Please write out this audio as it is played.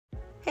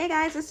Hey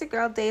guys, it's your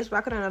girl Days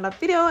back with another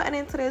video, and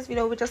in today's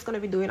video we're just going to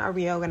be doing a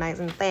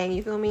reorganizing thing,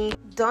 you feel me?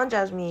 Don't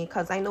judge me,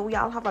 because I know we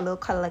all have a little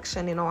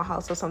collection in our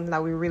house of something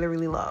that we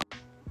really love,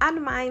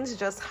 and mine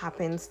just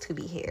happens to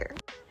be hair.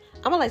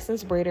 I'm a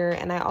licensed braider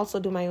and I also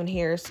do my own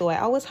hair, so I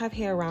always have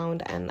hair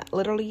around, and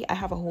literally I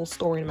have a whole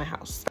store in my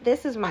house.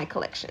 This is my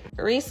collection.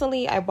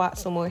 Recently I bought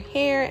some more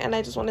hair and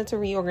I just wanted to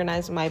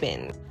reorganize my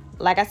bin.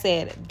 Like I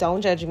said, don't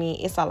judge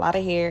me. It's a lot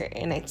of hair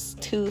and it's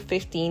two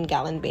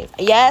 15-gallon bins.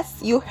 Yes,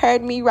 you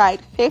heard me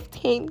right,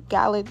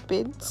 15-gallon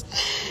bins.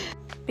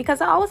 Because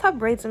I always have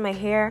braids in my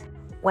hair.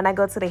 When I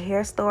go to the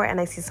hair store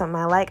and I see something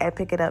I like, I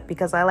pick it up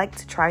because I like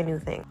to try new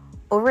things.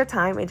 Over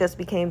time, it just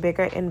became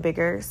bigger and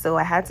bigger, so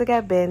I had to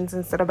get bins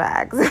instead of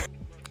bags.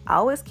 I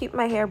always keep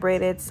my hair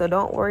braided, so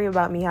don't worry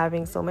about me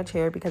having so much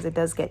hair because it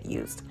does get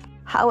used.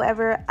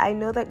 However, I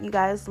know that you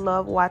guys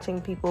love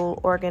watching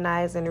people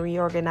organize and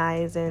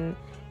reorganize and,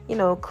 you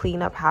know,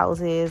 clean up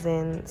houses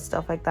and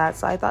stuff like that.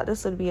 So I thought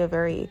this would be a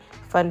very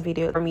fun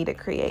video for me to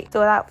create. So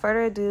without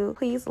further ado,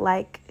 please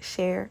like,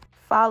 share,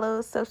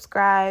 follow,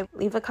 subscribe,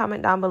 leave a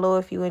comment down below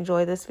if you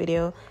enjoy this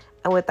video.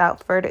 And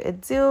without further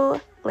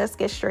ado, let's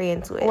get straight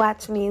into it.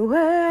 Watch me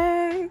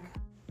work.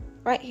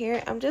 Right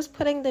here, I'm just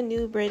putting the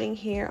new braiding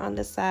hair on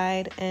the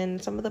side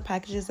and some of the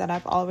packages that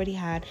I've already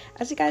had.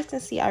 As you guys can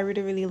see, I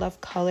really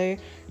love color.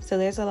 So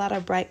there's a lot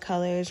of bright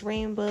colors,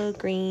 rainbow,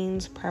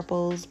 greens,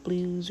 purples,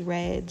 blues,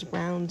 reds,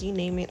 browns, you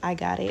name it, I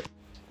got it.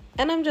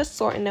 And I'm just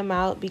sorting them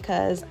out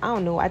because, I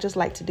don't know, I just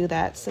like to do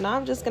that. So now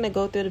I'm just going to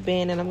go through the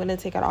bin and I'm going to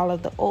take out all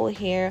of the old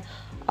hair,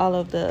 all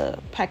of the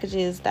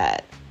packages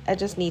that I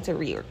just need to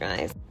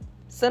reorganize.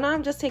 So now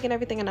I'm just taking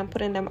everything and I'm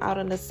putting them out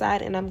on the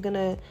side, and I'm going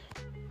to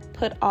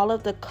put all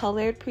of the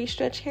colored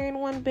pre-stretch hair in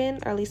one bin,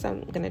 or at least I'm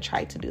going to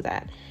try to do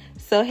that.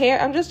 So here,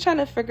 I'm just trying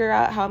to figure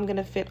out how I'm going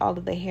to fit all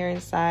of the hair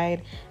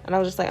inside, and I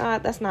was just like,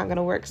 that's not going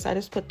to work. So I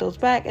just put those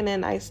back, and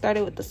then I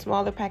started with the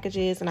smaller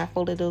packages and I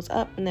folded those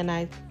up, and then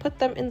I put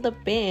them in the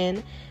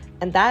bin,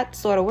 and that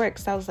sort of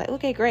works. So I was like,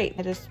 okay, great.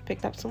 I just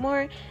picked up some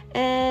more,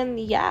 and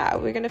yeah,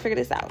 we're going to figure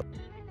this out.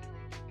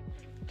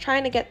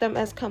 Trying to get them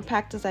as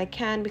compact as I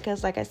can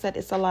because, like I said,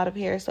 it's a lot of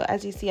hair. So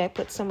as you see, I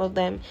put some of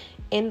them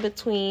in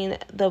between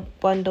the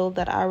bundle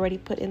that I already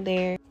put in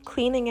there.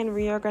 Cleaning and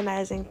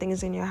reorganizing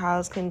things in your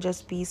house can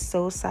just be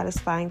so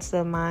satisfying to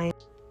the mind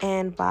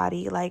and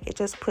body. Like, it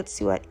just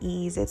puts you at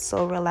ease. It's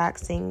so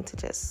relaxing to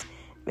just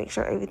make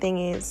sure everything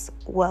is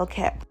well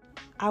kept.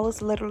 I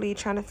was literally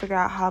trying to figure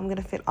out how I'm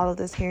gonna fit all of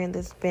this hair in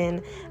this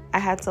bin. I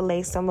had to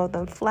lay some of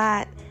them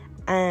flat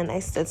and I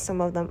stood some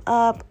of them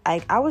up.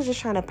 I was just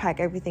trying to pack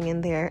everything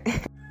in there.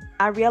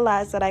 I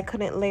realized that I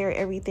couldn't layer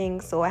everything,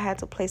 so I had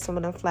to place some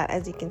of them flat,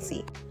 as you can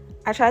see.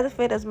 I tried to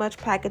fit as much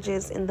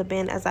packages in the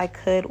bin as I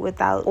could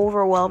without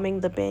overwhelming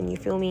the bin, you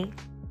feel me?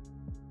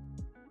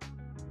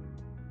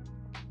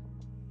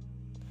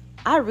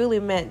 I really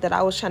meant that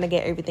I was trying to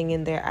get everything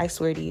in there, I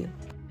swear to you.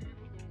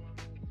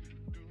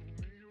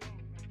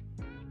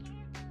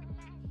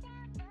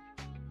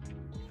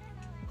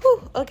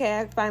 Okay,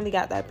 I finally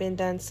got that bin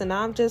done. So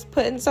now I'm just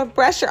putting some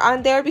pressure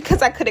on there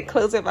because I couldn't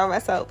close it by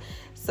myself.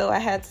 So I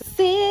had to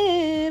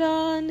sit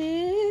on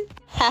it.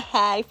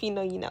 Haha, if you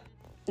know, you know.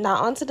 Now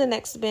on to the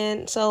next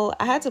bin. So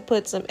I had to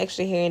put some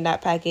extra hair in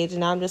that package.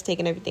 And now I'm just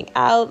taking everything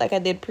out like I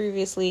did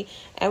previously.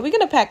 And we're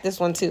going to pack this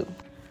one too.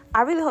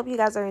 I really hope you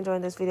guys are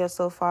enjoying this video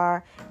so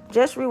far.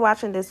 Just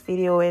rewatching this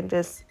video and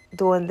just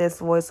doing this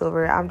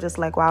voiceover, I'm just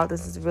like, wow,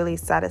 this is really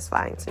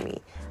satisfying to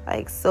me.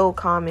 Like, so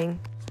calming.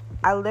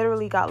 I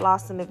literally got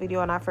lost in the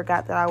video and I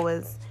forgot that I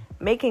was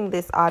making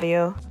this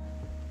audio.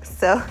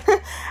 So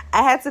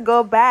I had to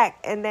go back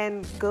and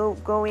then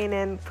go in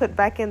and put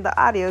back in the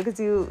audio because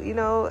you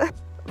know.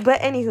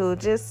 But anywho,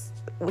 just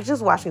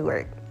watch me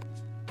work.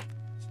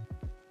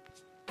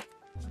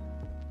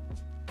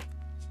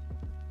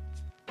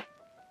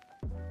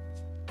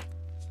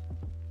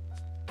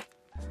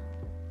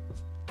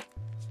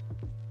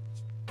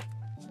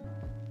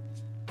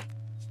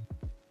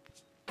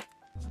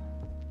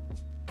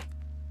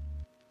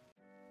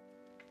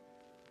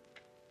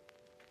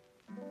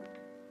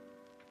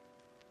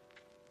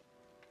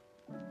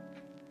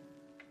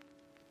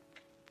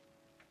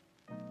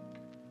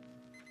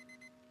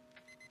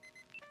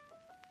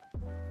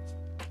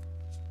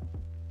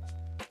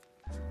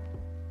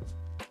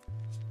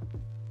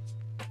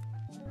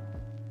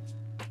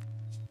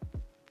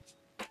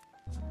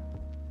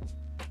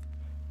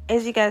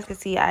 As you guys can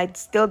see, I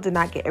still did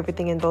not get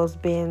everything in those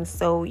bins.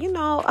 So, you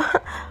know,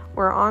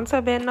 we're on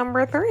to bin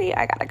number 3.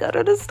 I gotta go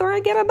to the store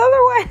and get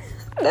another one.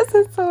 This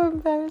is so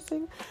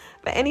embarrassing.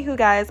 But anywho,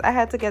 guys, I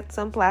had to get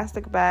some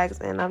plastic bags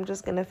and I'm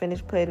just gonna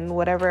finish putting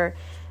whatever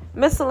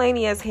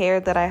miscellaneous hair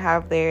that I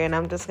have there, and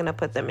I'm just gonna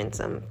put them in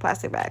some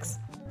plastic bags.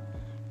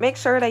 Make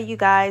sure that you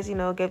guys, you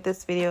know, give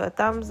this video a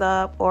thumbs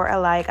up or a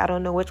like. I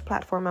don't know which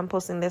platform I'm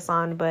posting this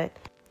on, but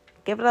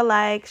give it a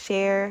like,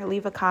 share,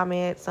 leave a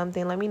comment,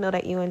 something. Let me know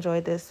that you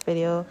enjoyed this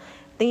video.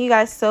 Thank you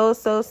guys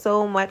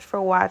so much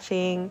for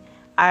watching.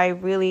 I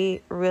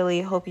really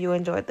hope you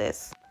enjoyed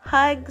this.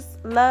 Hugs,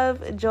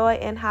 love, joy,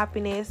 and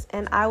happiness.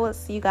 And I will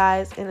see you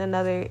guys in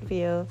another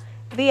video.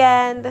 The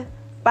end.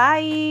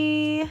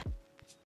 Bye.